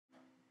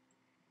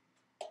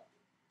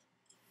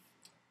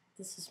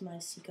This is my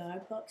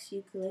cigar box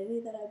ukulele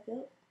that I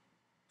built.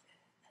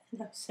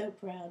 And I'm so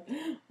proud.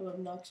 I'm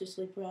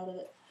obnoxiously proud of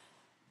it.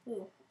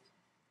 Ooh,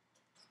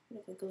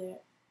 bit of a glare.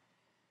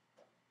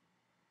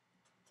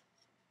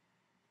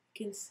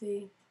 You can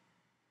see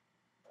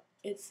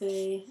it's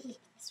a,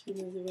 let's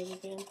remove the rubber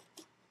band.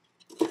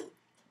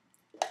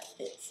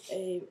 It's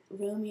a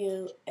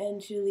Romeo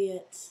and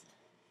Juliet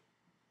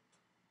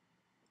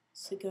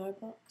cigar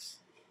box.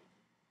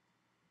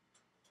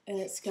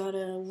 And it's got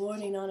a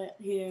warning on it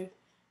here.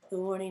 The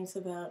warning's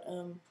about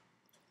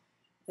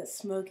that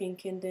smoking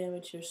can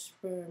damage your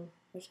sperm,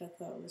 which I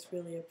thought was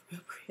really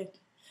appropriate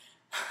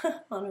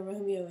on a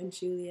Romeo and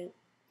Juliet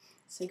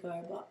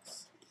cigar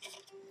box.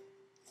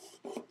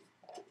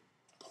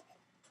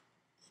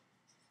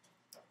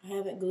 I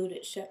haven't glued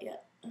it shut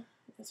yet.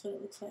 That's what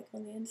it looks like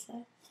on the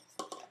inside.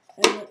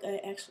 And look,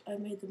 I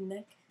made the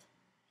neck.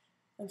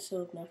 I'm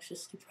so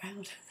obnoxiously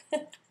proud.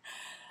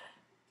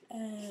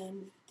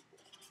 And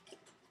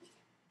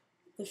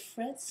the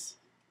frets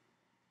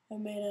are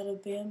made out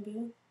of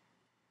bamboo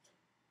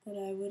that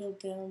I whittled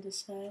down to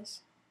size.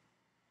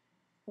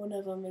 One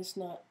of them is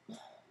not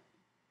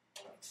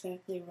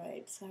exactly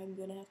right, so I'm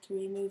going to have to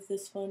remove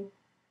this one.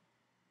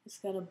 It's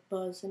got a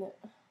buzz in it.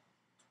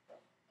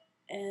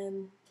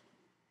 And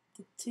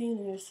the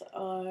tuners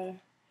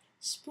are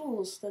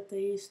spools that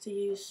they used to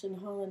use in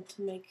Holland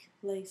to make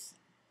lace.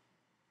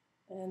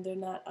 And they're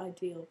not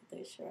ideal, but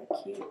they sure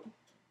are cute.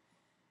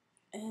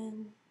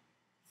 And,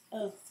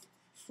 oh,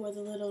 for the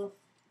little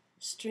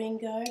string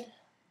guard,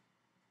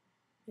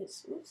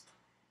 it's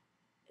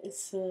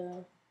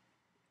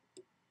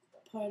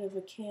part of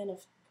a can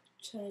of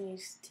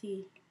Chinese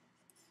tea.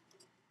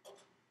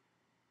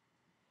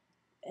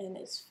 And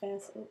it's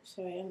fastened, oops,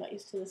 sorry, I'm not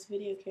used to this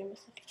video camera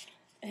stuff.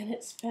 And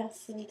it's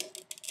fastened,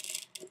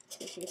 let's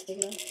see if I can take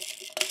it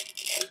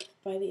off,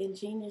 by the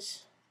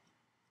ingenious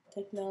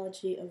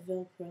technology of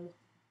Velcro.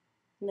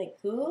 Isn't that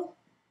cool?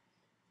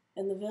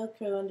 And the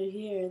Velcro under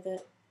here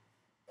that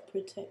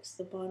protects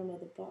the bottom of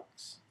the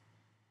box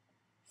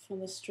from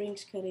the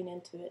strings cutting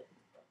into it.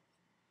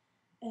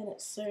 And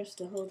it serves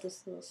to hold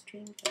this little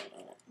string guard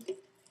on it.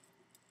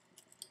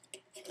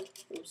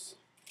 Oops.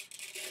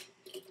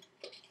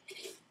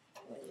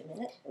 Wait a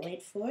minute.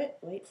 Wait for it.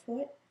 Wait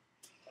for it.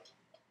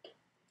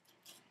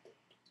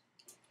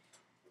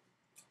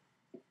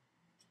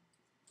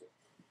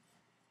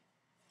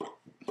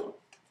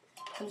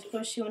 And of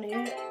course you want to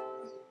hear it.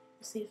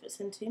 See if it's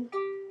in tune.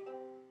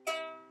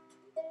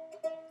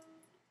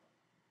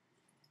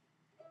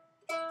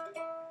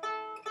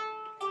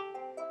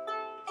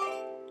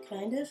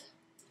 Kind of.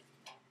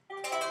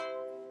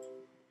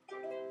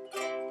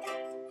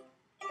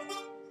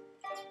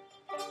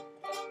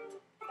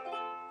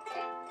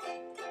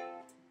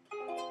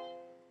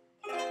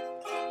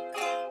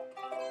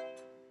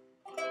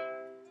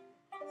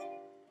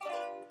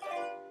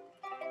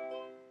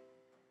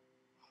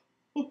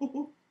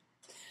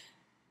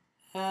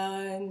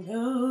 I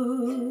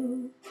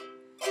know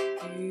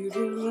you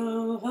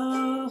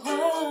belong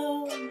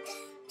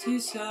to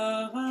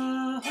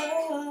somebody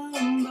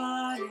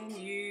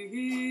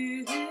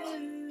new,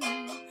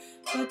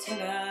 but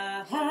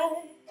tonight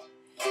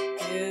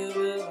you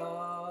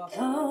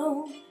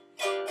belong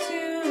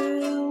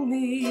to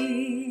me.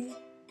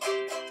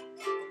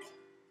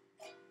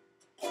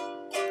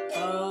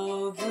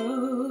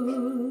 Although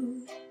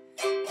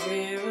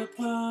we're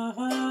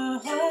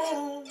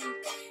apart,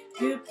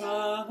 you're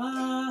part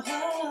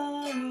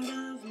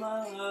of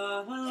my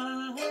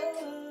heart,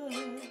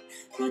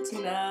 but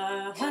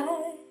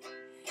tonight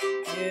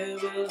you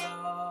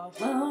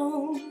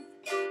belong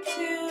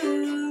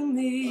to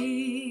me.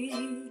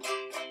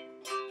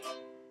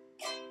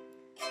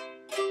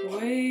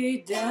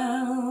 Way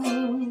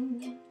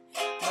down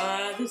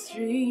by the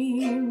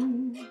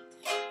stream,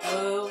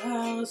 oh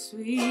how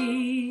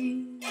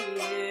sweet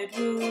it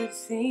would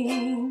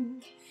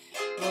seem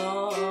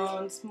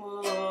once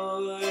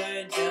more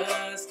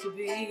just to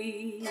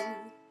be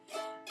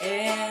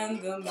in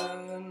the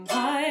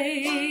moonlight.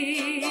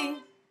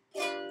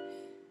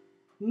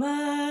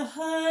 My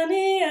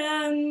honey,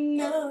 I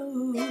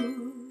know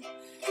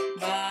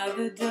by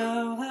the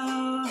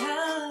dawn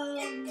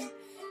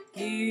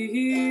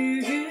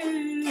you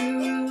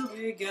will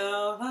be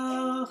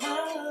gone,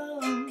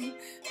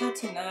 but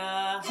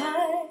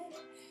tonight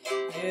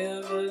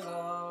you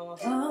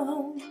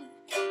belong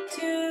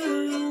to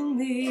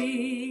me.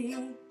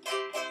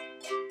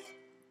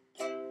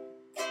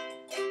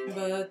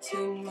 But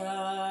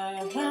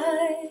tonight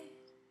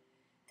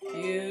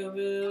you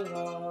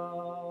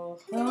belong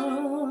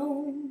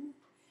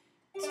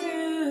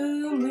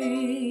to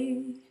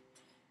me,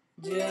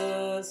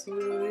 just a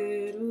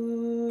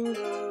little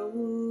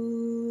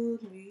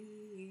old me.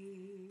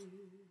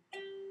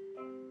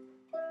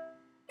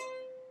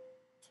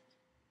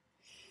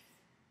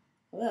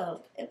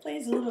 Well, it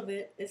plays a little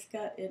bit. It's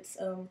got its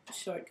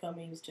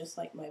shortcomings, just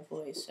like my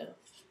voice, so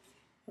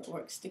it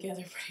works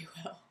together pretty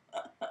well.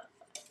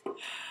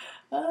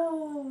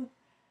 Oh,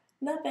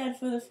 not bad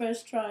for the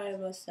first try, I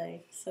must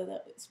say. So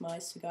that was my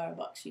cigar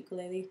box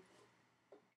ukulele.